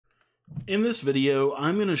In this video,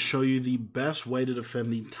 I'm going to show you the best way to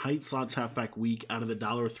defend the tight slots halfback weak out of the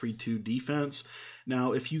 $3.2 defense.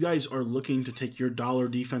 Now, if you guys are looking to take your dollar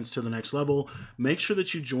defense to the next level, make sure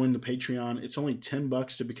that you join the Patreon. It's only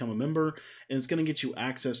 $10 to become a member, and it's going to get you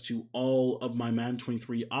access to all of my Madden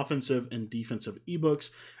 23 offensive and defensive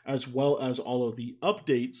ebooks, as well as all of the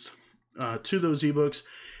updates to those ebooks.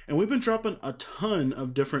 And we've been dropping a ton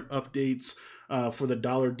of different updates for the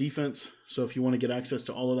dollar defense. So if you want to get access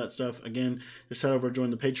to all of that stuff, again, just head over and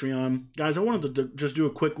join the Patreon. Guys, I wanted to just do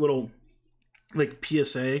a quick little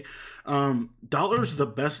PSA. Dollar's the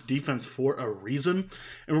best defense for a reason,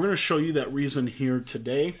 and we're going to show you that reason here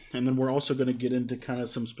today. And then we're also going to get into kind of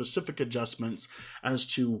some specific adjustments as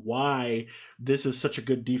to why this is such a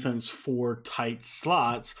good defense for tight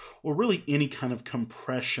slots, or really any kind of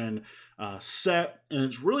compression set. And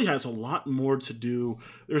it really has a lot more to do.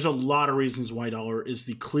 There's a lot of reasons why dollar is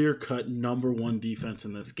the clear-cut #1 defense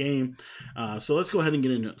in this game. So let's go ahead and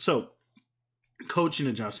get into it. So coaching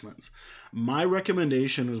adjustments. My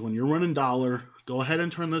recommendation is when you're running dollar, go ahead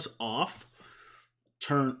and turn this off.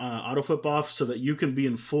 Turn auto flip off so that you can be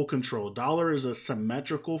in full control. Dollar is a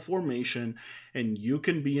symmetrical formation, and you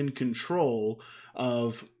can be in control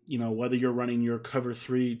of, whether you're running your cover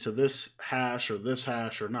 3 to this hash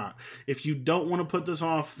or not. If you don't want to put this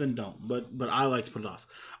off, then don't. But I like to put it off.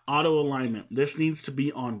 Auto alignment. This needs to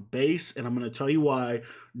be on base, and I'm going to tell you why.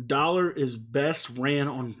 Dollar is best ran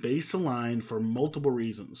on base align for multiple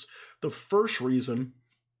reasons. The first reason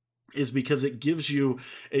is because it gives you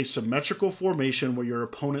a symmetrical formation where your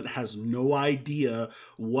opponent has no idea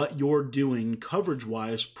what you're doing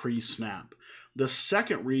coverage-wise pre-snap. The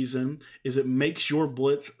second reason is it makes your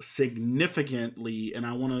blitz significantly, and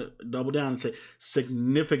I want to double down and say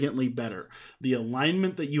significantly better. The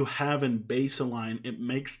alignment that you have in base align, it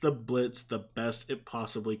makes the blitz the best it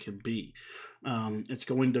possibly can be. It's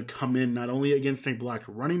going to come in not only against a blocked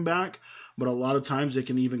running back, but a lot of times it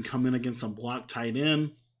can even come in against a blocked tight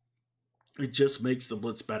end. It just makes the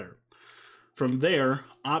blitz better. From there,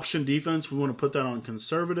 option defense, we want to put that on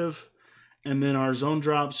conservative. And then our zone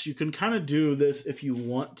drops, you can kind of do this if you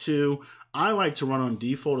want to. I like to run on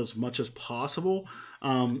default as much as possible.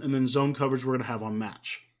 And then zone coverage we're going to have on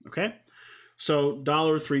match. Okay? So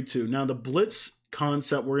 $3.2. Now the blitz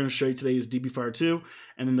concept we're going to show you today is DB Fire 2.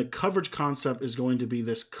 And then the coverage concept is going to be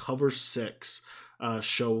this cover 6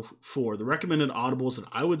 show 4. The recommended audibles that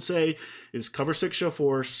I would say is cover 6 show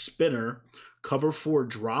 4, spinner, cover 4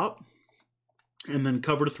 drop, and then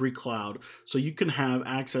cover 3 cloud. So you can have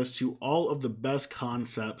access to all of the best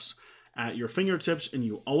concepts at your fingertips, and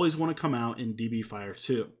you always want to come out in DB Fire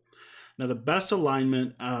 2. Now the best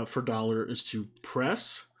alignment for dollar is to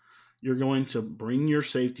press. You're going to bring your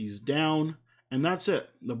safeties down, and that's it.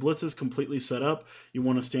 The blitz is completely set up. You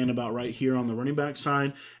want to stand about right here on the running back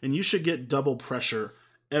side, and you should get double pressure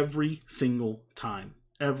every single time.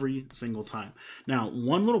 Every single time. Now,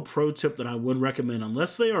 one little pro tip that I would recommend,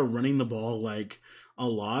 unless they are running the ball like a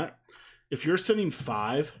lot, if you're sending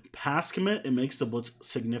 5, pass commit, it makes the blitz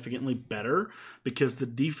significantly better because the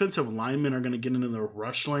defensive linemen are going to get into the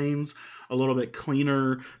rush lanes a little bit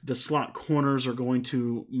cleaner. The slot corners are going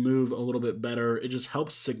to move a little bit better. It just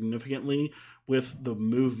helps significantly with the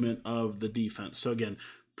movement of the defense. So again,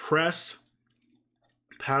 press,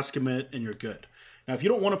 pass commit, and you're good. Now, if you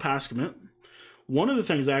don't want to pass commit, one of the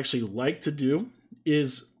things I actually like to do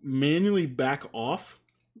is manually back off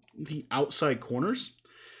the outside corners.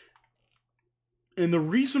 And the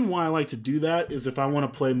reason why I like to do that is if I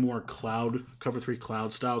want to play more cloud, cover 3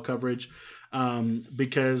 cloud style coverage,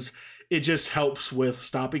 because it just helps with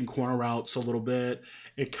stopping corner routes a little bit.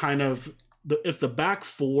 It kind of, if the back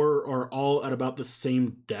 4 are all at about the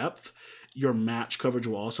same depth, your match coverage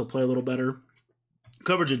will also play a little better.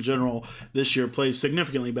 Coverage in general this year plays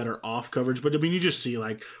significantly better off coverage, but I mean, you just see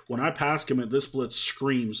like when I pass commit, this blitz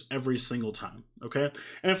screams every single time. Okay,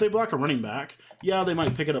 and if they block a running back, yeah, they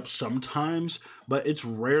might pick it up sometimes, but it's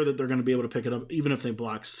rare that they're going to be able to pick it up even if they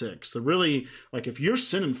block 6. They're really like if you're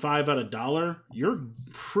sending 5 out of dollar, you're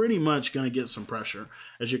pretty much going to get some pressure,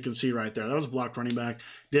 as you can see right there. That was a blocked running back,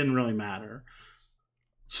 didn't really matter.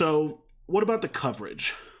 So what about the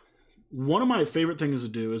coverage? One of my favorite things to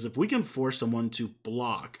do is if we can force someone to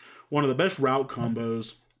block, one of the best route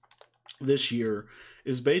combos this year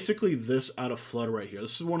is basically this out of flood right here.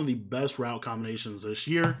 This is one of the best route combinations this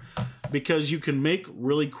year because you can make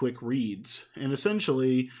really quick reads. And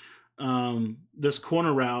essentially, this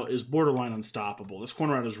corner route is borderline unstoppable. This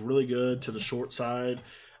corner route is really good to the short side.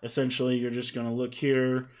 Essentially, you're just going to look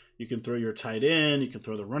here. You can throw your tight end. You can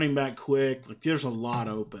throw the running back quick. Like there's a lot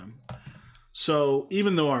open. So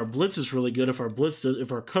even though our blitz is really good, if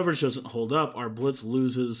our coverage doesn't hold up, our blitz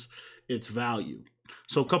loses its value.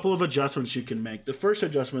 So a couple of adjustments you can make. The first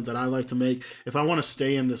adjustment that I like to make, if I want to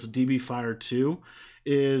stay in this DB Fire 2,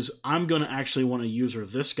 is I'm going to actually want to user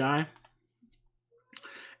this guy.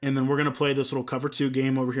 And then we're going to play this little cover 2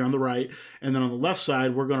 game over here on the right. And then on the left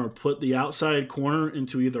side, we're going to put the outside corner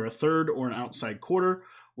into either a third or an outside quarter.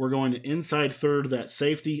 We're going to inside third that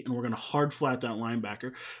safety, and we're going to hard flat that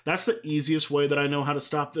linebacker. That's the easiest way that I know how to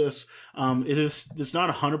stop this. It's not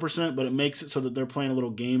 100%, but it makes it so that they're playing a little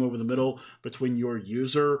game over the middle between your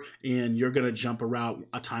user and you're going to jump a route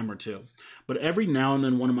a time or two. But every now and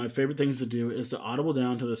then, one of my favorite things to do is to audible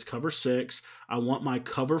down to this cover 6. I want my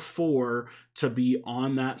cover 4 to be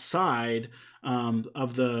on that side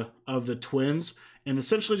of the Twins, and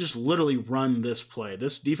essentially just literally run this play.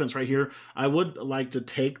 This defense right here, I would like to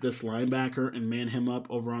take this linebacker and man him up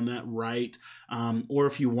over on that right. Or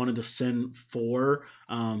if you wanted to send 4,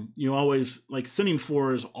 you always, like sending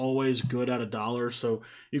 4 is always good at $1. So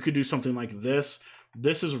you could do something like this.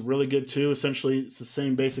 This is really good too. Essentially, it's the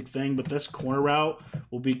same basic thing, but this corner route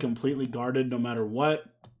will be completely guarded no matter what.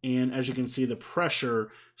 And as you can see, the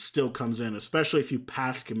pressure still comes in, especially if you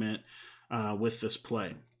pass commit with this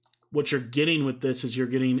play. What you're getting with this is you're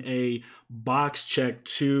getting a box check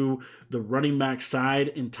to the running back side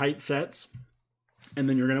in tight sets, and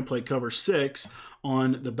then you're going to play cover 6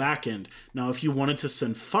 on the back end. Now, if you wanted to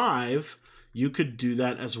send 5, you could do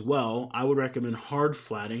that as well. I would recommend hard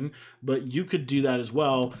flatting, but you could do that as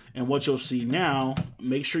well. And what you'll see now,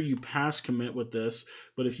 make sure you pass commit with this.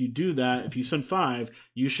 But if you do that, if you send 5,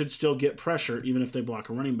 you should still get pressure even if they block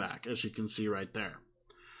a running back, as you can see right there.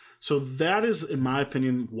 So that is, in my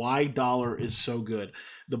opinion, why dollar is so good.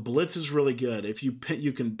 The blitz is really good. If you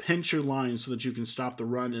can pinch your line so that you can stop the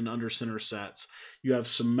run in under center sets. You have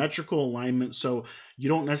symmetrical alignment, so you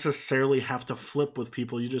don't necessarily have to flip with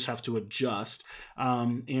people. You just have to adjust.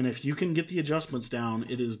 And if you can get the adjustments down,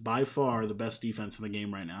 it is by far the best defense in the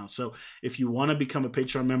game right now. So if you want to become a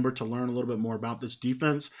Patreon member to learn a little bit more about this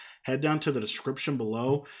defense, head down to the description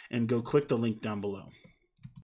below and go click the link down below.